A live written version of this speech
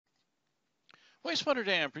Wastewater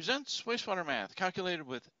Dan presents wastewater math calculated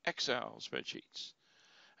with Excel spreadsheets.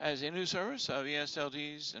 As a new service of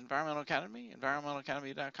ESDLT's Environmental Academy,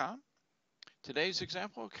 environmentalacademy.com. Today's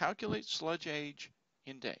example, calculate sludge age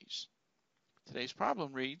in days. Today's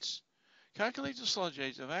problem reads, calculate the sludge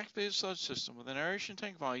age of an activated sludge system with an aeration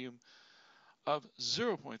tank volume of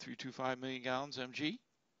 0.325 million gallons mg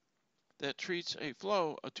that treats a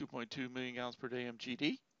flow of 2.2 million gallons per day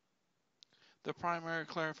mgd. The primary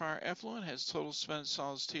clarifier effluent has total suspended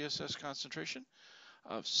solids TSS concentration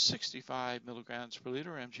of 65 milligrams per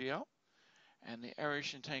liter mgl, and the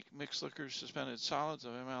aeration tank mixed liquor suspended solids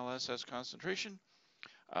of MLSS concentration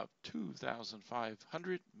of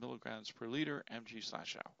 2,500 milligrams per liter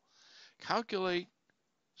mg/L. Calculate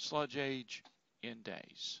sludge age in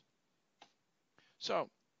days.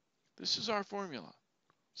 So this is our formula.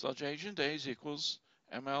 Sludge age in days equals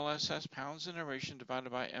MLSS pounds in aeration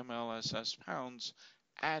divided by MLSS pounds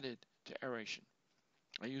added to aeration.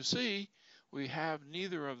 Now you see, we have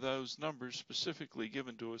neither of those numbers specifically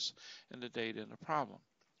given to us in the data in the problem.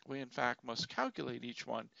 We in fact must calculate each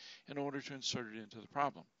one in order to insert it into the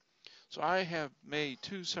problem. So I have made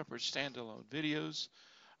two separate standalone videos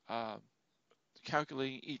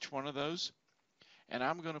calculating each one of those, and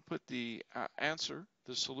I'm going to put the answer,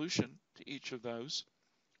 the solution to each of those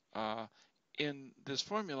in this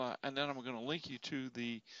formula, and then I'm going to link you to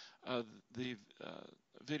the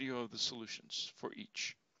video of the solutions for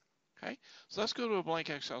each. Okay, so let's go to a blank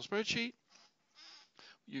Excel spreadsheet.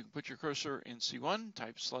 You can put your cursor in C1,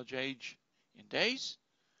 type sludge age in days,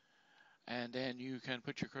 and then you can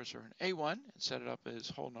put your cursor in A1 and set it up as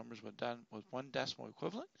whole numbers with one decimal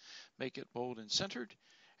equivalent. Make it bold and centered,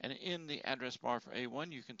 and in the address bar for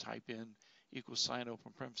A1 you can type in equal sign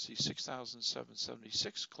open parenthesis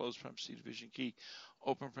 6,776 close parenthesis division key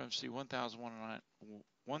open parenthesis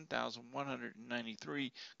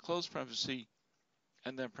 1,193 close parenthesis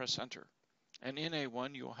and then press enter. And in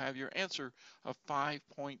A1 you'll have your answer of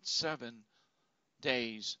 5.7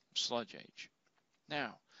 days of sludge age.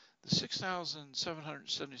 Now the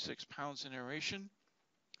 6,776 pounds in aeration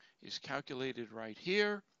is calculated right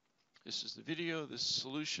here. This is the video, this is the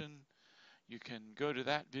solution. You can go to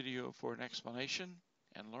that video for an explanation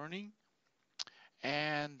and learning.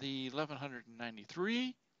 And the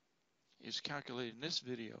 1193 is calculated in this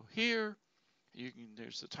video here.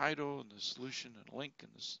 There's the title and the solution and a link,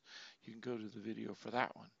 and you can go to the video for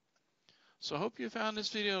that one. So I hope you found this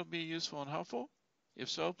video to be useful and helpful. If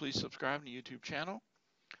so, please subscribe to the YouTube channel.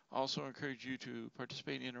 Also encourage you to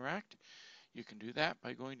participate and interact. You can do that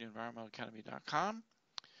by going to environmentalacademy.com.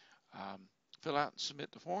 Fill out and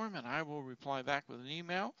submit the form, and I will reply back with an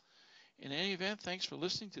email. In any event, thanks for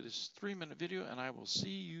listening to this 3-minute video, and I will see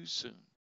you soon.